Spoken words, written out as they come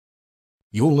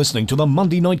You're listening to the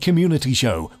Monday Night Community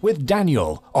Show with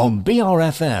Daniel on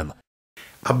BRFM.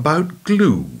 About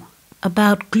glue.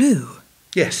 About glue?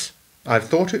 Yes, I've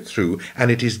thought it through,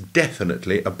 and it is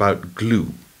definitely about glue.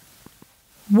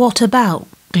 What about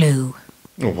glue?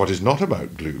 Well, what is not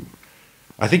about glue?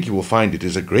 I think you will find it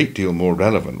is a great deal more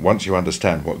relevant once you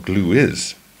understand what glue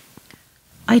is.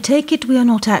 I take it we are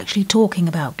not actually talking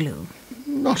about glue.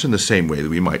 Not in the same way that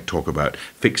we might talk about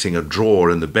fixing a drawer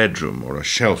in the bedroom or a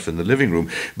shelf in the living room,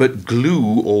 but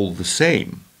glue all the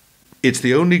same. It's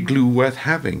the only glue worth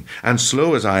having, and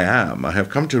slow as I am, I have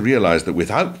come to realize that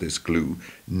without this glue,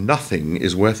 nothing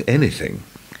is worth anything.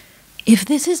 If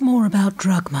this is more about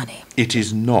drug money... It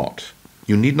is not.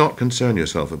 You need not concern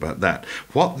yourself about that.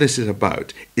 What this is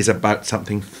about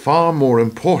something far more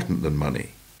important than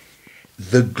money.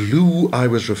 The glue I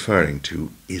was referring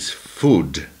to is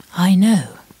food. I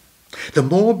know. The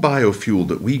more biofuel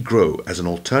that we grow as an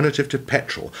alternative to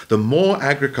petrol, the more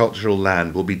agricultural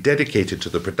land will be dedicated to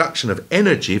the production of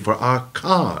energy for our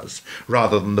cars,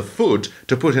 rather than the food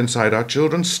to put inside our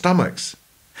children's stomachs.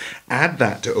 Add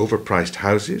that to overpriced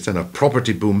houses and a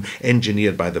property boom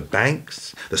engineered by the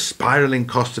banks, the spiralling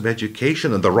costs of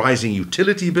education and the rising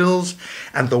utility bills,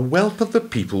 and the wealth of the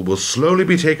people will slowly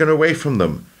be taken away from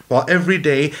them, while every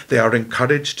day they are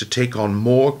encouraged to take on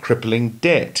more crippling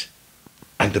debt.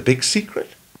 And the big secret?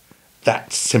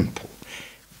 That's simple.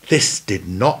 This did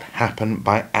not happen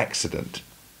by accident.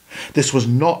 This was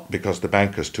not because the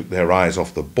bankers took their eyes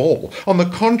off the ball. On the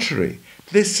contrary,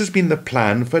 this has been the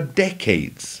plan for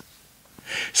decades.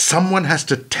 Someone has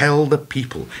to tell the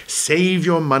people, save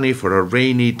your money for a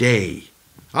rainy day.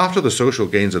 After the social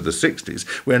gains of the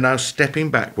 60s, we are now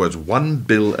stepping backwards one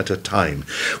bill at a time.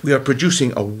 We are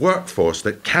producing a workforce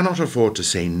that cannot afford to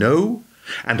say no,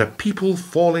 and a people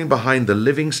falling behind the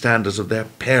living standards of their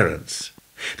parents.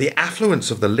 The affluence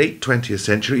of the late 20th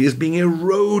century is being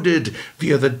eroded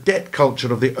via the debt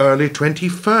culture of the early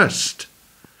 21st.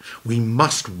 We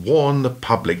must warn the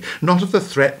public, not of the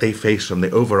threat they face from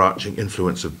the overarching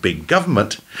influence of big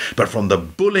government, but from the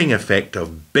bullying effect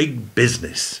of big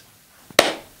business.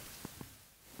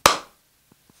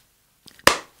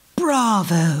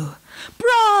 Bravo!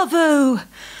 Bravo!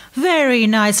 Very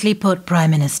nicely put,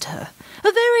 Prime Minister.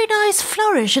 A very nice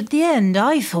flourish at the end,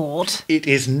 I thought. It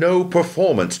is no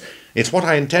performance. It's what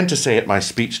I intend to say at my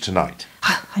speech tonight.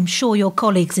 I'm sure your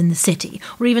colleagues in the city,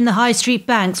 or even the high street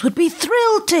banks, would be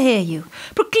thrilled to hear you.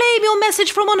 Proclaim your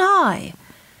message from on high.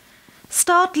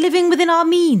 Start living within our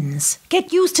means.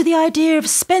 Get used to the idea of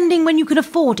spending when you can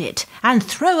afford it, and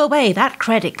throw away that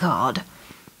credit card.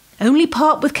 Only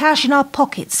part with cash in our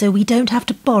pockets so we don't have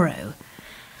to borrow.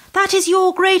 That is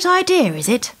your great idea, is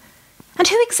it? And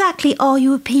who exactly are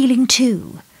you appealing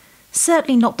to?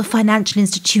 Certainly not the financial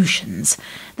institutions,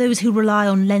 those who rely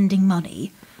on lending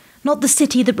money. Not the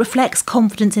city that reflects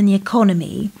confidence in the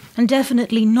economy, and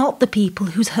definitely not the people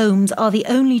whose homes are the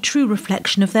only true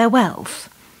reflection of their wealth.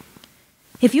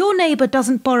 If your neighbour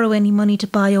doesn't borrow any money to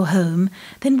buy your home,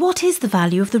 then what is the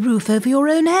value of the roof over your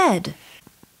own head?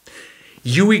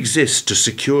 You exist to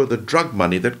secure the drug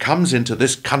money that comes into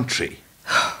this country.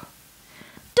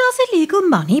 Does illegal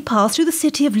money pass through the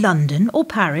city of London or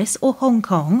Paris or Hong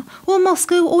Kong or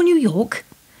Moscow or New York?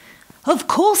 Of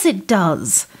course it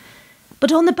does.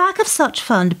 But on the back of such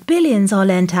fund, billions are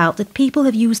lent out that people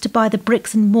have used to buy the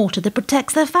bricks and mortar that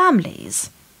protects their families.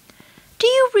 Do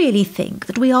you really think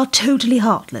that we are totally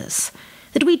heartless?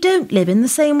 That we don't live in the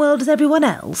same world as everyone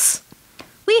else?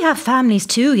 We have families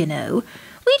too, you know.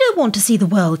 We don't want to see the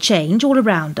world change all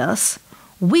around us.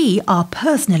 We are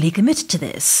personally committed to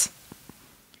this.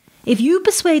 If you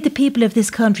persuade the people of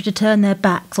this country to turn their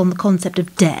backs on the concept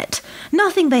of debt,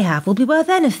 nothing they have will be worth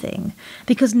anything,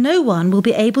 because no one will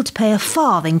be able to pay a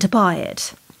farthing to buy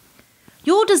it.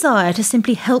 Your desire to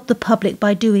simply help the public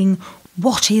by doing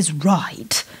what is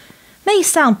right may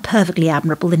sound perfectly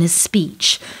admirable in his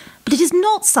speech, but it is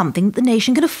not something that the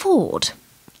nation can afford.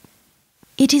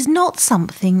 It is not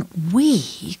something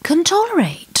we can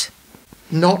tolerate.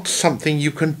 Not something you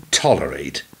can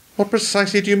tolerate? What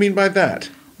precisely do you mean by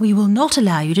that? We will not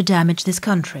allow you to damage this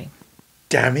country.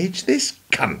 Damage this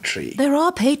country? There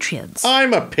are patriots.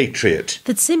 I'm a patriot.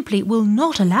 That simply will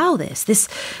not allow this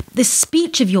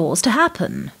speech of yours to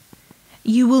happen.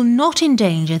 You will not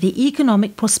endanger the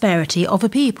economic prosperity of a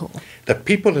people. The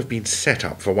people have been set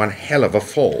up for one hell of a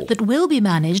fall. That will be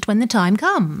managed when the time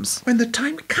comes. When the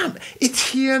time comes? It's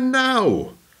here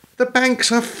now. The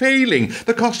banks are failing.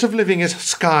 The cost of living is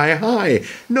sky high.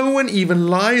 No one even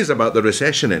lies about the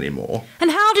recession anymore. And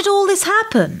how did all this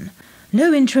happen?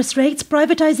 Low interest rates,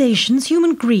 privatisations,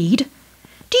 human greed.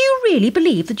 Do you really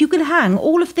believe that you can hang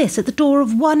all of this at the door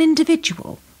of one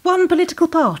individual? one political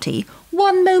party,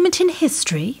 one moment in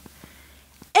history.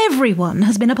 Everyone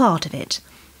has been a part of it.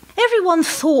 Everyone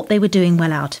thought they were doing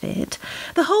well out of it.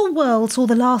 The whole world saw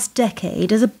the last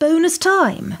decade as a bonus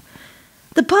time.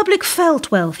 The public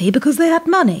felt wealthy because they had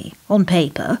money, on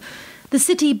paper. The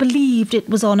city believed it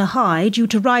was on a high due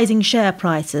to rising share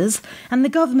prices, and the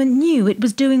government knew it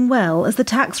was doing well as the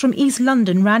tax from East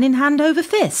London ran in hand over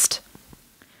fist.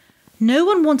 No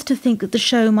one wanted to think that the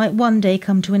show might one day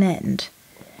come to an end.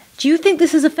 Do you think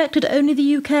this has affected only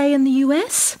the UK and the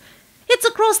US? It's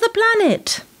across the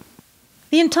planet.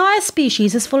 The entire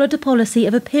species has followed a policy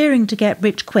of appearing to get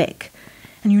rich quick.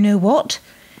 And you know what?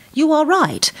 You are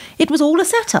right. It was all a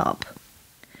setup.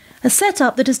 A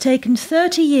setup that has taken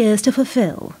 30 years to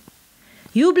fulfil.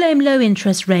 You blame low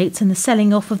interest rates and the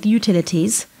selling off of the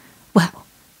utilities. Well,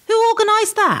 who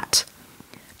organised that?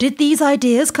 Did these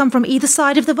ideas come from either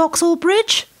side of the Vauxhall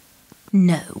Bridge?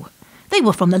 No. They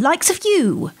were from the likes of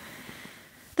you.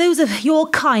 Those of your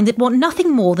kind that want nothing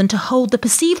more than to hold the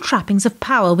perceived trappings of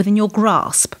power within your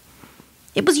grasp.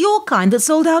 It was your kind that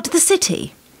sold out to the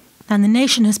city, and the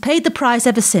nation has paid the price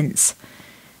ever since,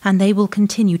 and they will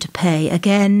continue to pay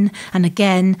again and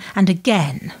again and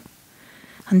again,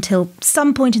 until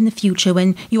some point in the future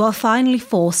when you are finally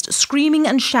forced, screaming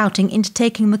and shouting, into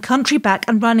taking the country back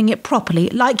and running it properly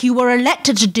like you were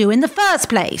elected to do in the first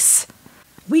place.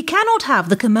 We cannot have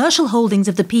the commercial holdings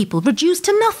of the people reduced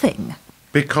to nothing.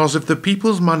 Because if the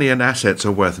people's money and assets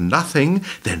are worth nothing,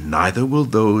 then neither will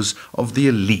those of the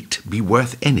elite be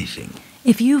worth anything.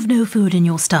 If you've no food in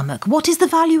your stomach, what is the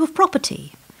value of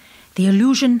property? The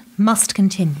illusion must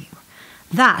continue.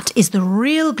 That is the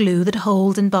real glue that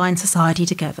holds and binds society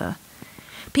together.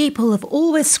 People have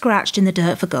always scratched in the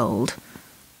dirt for gold,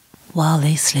 while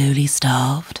they slowly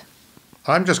starved.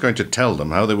 I'm just going to tell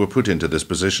them how they were put into this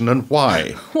position and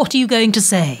why. What are you going to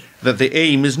say? That the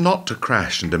aim is not to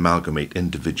crash and amalgamate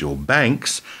individual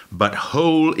banks, but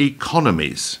whole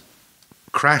economies.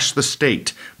 Crash the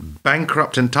state,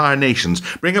 bankrupt entire nations,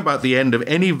 bring about the end of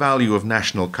any value of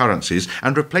national currencies,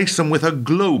 and replace them with a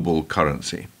global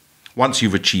currency. Once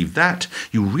you've achieved that,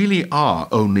 you really are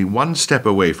only one step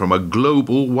away from a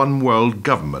global one-world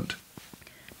government.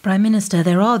 Prime Minister,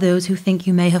 there are those who think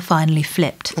you may have finally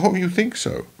flipped. Oh, you think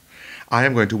so? I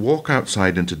am going to walk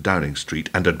outside into Downing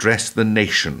Street and address the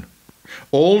nation.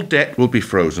 All debt will be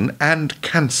frozen and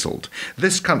cancelled.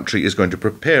 This country is going to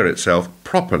prepare itself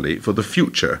properly for the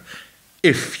future,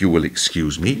 if you will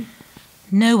excuse me.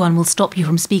 No one will stop you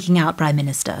from speaking out, Prime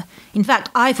Minister. In fact,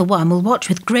 I, for one, will watch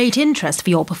with great interest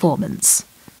for your performance.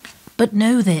 But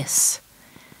know this.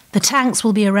 The tanks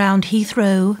will be around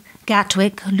Heathrow,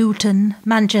 Gatwick, Luton,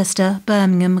 Manchester,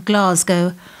 Birmingham,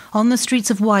 Glasgow, on the streets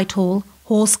of Whitehall,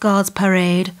 Horse Guards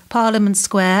Parade, Parliament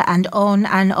Square, and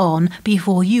on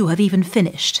before you have even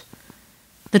finished.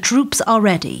 The troops are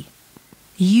ready.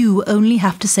 You only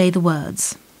have to say the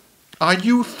words. Are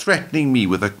you threatening me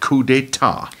with a coup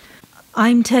d'etat?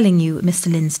 I'm telling you,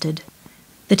 Mr. Linstead,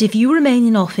 that if you remain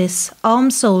in office,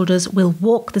 armed soldiers will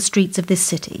walk the streets of this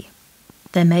city.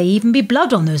 There may even be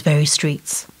blood on those very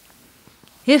streets.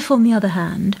 If, on the other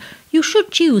hand, you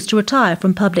should choose to retire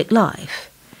from public life,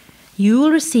 you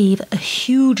will receive a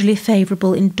hugely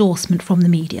favourable endorsement from the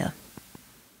media.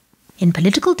 In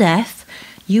political death,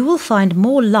 you will find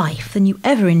more life than you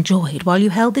ever enjoyed while you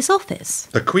held this office.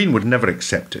 The Queen would never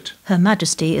accept it. Her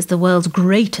Majesty is the world's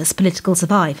greatest political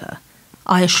survivor.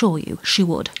 I assure you, she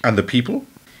would. And the people?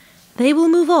 They will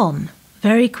move on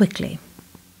very quickly.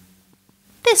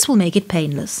 This will make it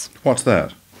painless. What's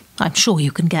that? I'm sure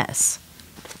you can guess.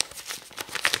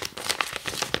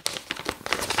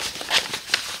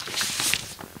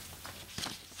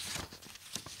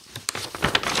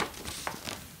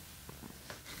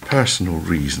 Personal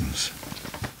reasons.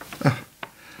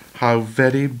 How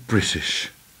very British.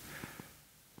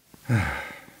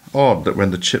 Odd that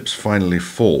when the chips finally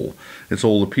fall, it's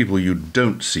all the people you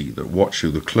don't see that watch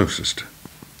you the closest.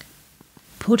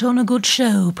 Put on a good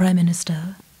show, Prime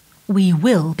Minister. We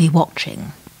will be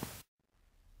watching.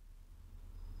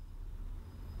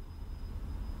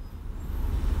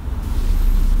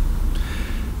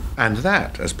 And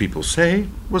that, as people say,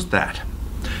 was that.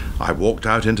 I walked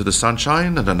out into the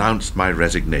sunshine and announced my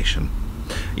resignation.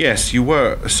 Yes, you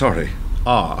were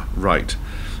right.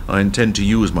 I intend to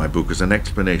use my book as an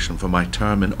explanation for my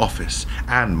term in office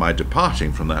and my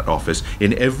departing from that office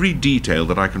in every detail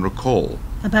that I can recall.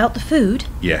 About the food?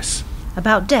 Yes.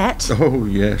 About debt? Oh,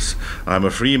 yes. I'm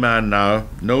a free man now,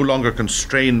 no longer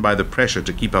constrained by the pressure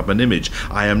to keep up an image.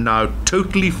 I am now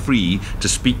totally free to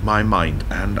speak my mind,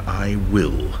 and I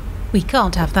will. We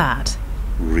can't have that.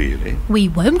 Really? We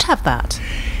won't have that.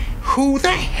 Who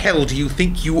the hell do you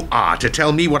think you are to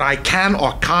tell me what I can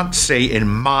or can't say in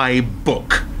my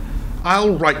book?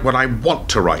 I'll write what I want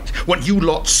to write, what you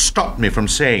lot stopped me from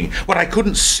saying, what I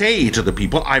couldn't say to the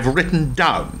people I've written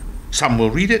down. Some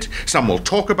will read it, some will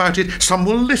talk about it, some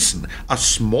will listen. A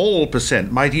small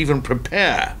percent might even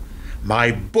prepare.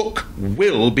 My book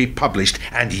will be published,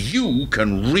 and you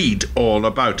can read all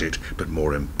about it. But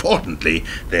more importantly,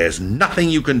 there's nothing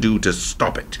you can do to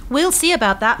stop it. We'll see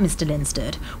about that, Mr.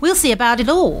 Linstead. We'll see about it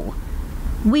all.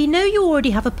 We know you already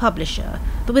have a publisher,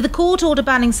 but with a court order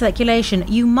banning circulation,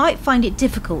 you might find it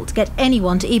difficult to get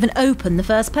anyone to even open the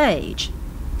first page.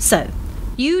 So,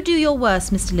 you do your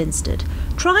worst, Mr. Linstead.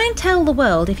 Try and tell the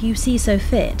world if you see so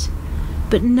fit.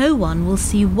 But no one will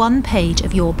see one page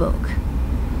of your book.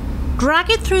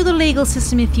 Drag it through the legal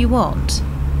system if you want,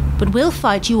 but we'll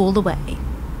fight you all the way.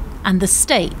 And the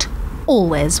state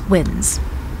always wins.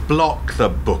 Block the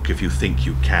book if you think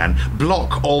you can.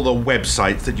 Block all the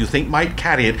websites that you think might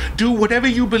carry it. Do whatever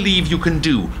you believe you can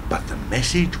do, but the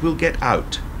message will get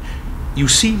out. You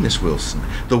see, Miss Wilson,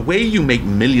 the way you make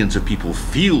millions of people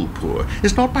feel poor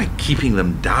is not by keeping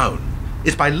them down.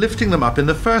 It's by lifting them up in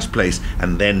the first place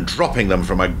and then dropping them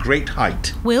from a great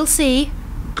height. We'll see.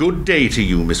 Good day to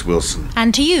you, Miss Wilson.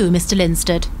 And to you, Mr.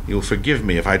 Linstead. You'll forgive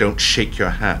me if I don't shake your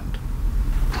hand.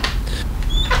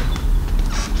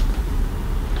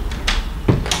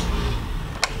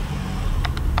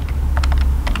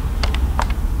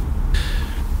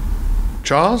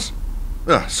 Charles?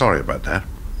 Sorry about that.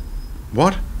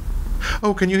 What?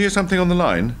 Oh, can you hear something on the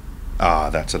line?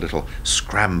 That's a little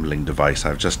scrambling device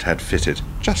I've just had fitted,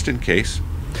 just in case.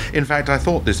 In fact, I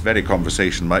thought this very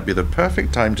conversation might be the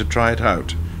perfect time to try it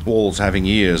out. Walls having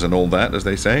ears and all that, as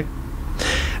they say.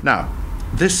 Now,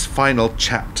 this final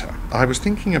chapter, I was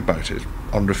thinking about it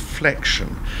on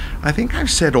reflection. I think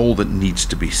I've said all that needs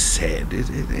to be said.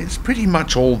 It's pretty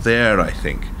much all there, I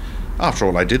think. After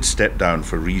all, I did step down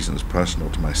for reasons personal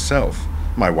to myself.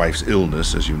 My wife's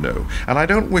illness, as you know, and I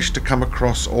don't wish to come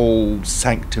across all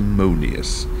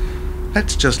sanctimonious.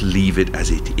 Let's just leave it as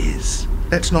it is.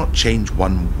 Let's not change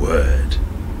one word.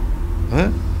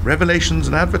 Huh? Revelations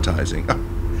and advertising. Oh,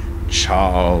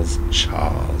 Charles.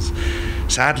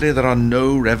 Sadly, there are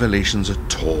no revelations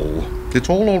at all. It's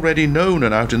all already known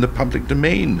and out in the public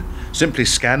domain. Simply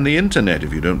scan the internet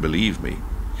if you don't believe me.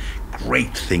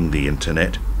 Great thing, the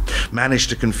internet. Managed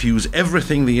to confuse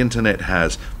everything the internet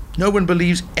has. No one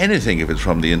believes anything if it's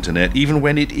from the internet, even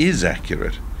when it is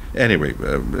accurate. Anyway,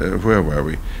 where were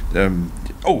we?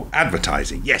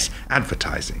 Advertising. Yes,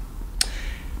 advertising.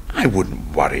 I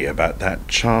wouldn't worry about that,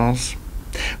 Charles.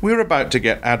 We're about to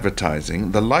get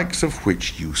advertising, the likes of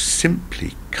which you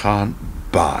simply can't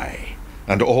buy,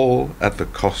 and all at the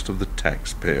cost of the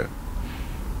taxpayer.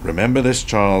 Remember this,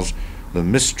 Charles. The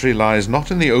mystery lies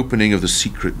not in the opening of the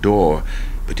secret door,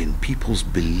 but in people's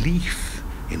belief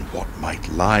in what might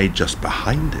lie just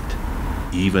behind it,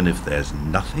 even if there's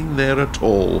nothing there at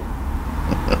all.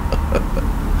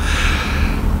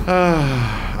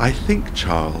 I think,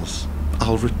 Charles,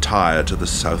 I'll retire to the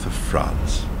south of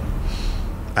France.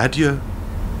 Adieu.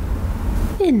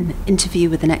 In Interview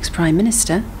with an Ex-Prime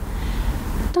Minister,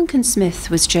 Duncan Smith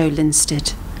was Joe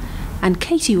Linstead, and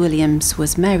Katie Williams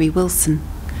was Mary Wilson.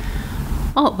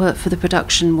 Artwork for the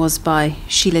production was by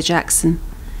Sheila Jackson,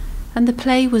 and the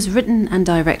play was written and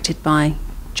directed by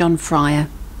John Fryer.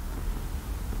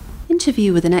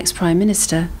 Interview with an Ex-Prime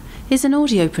Minister is an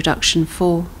audio production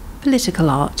for Political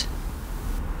Art.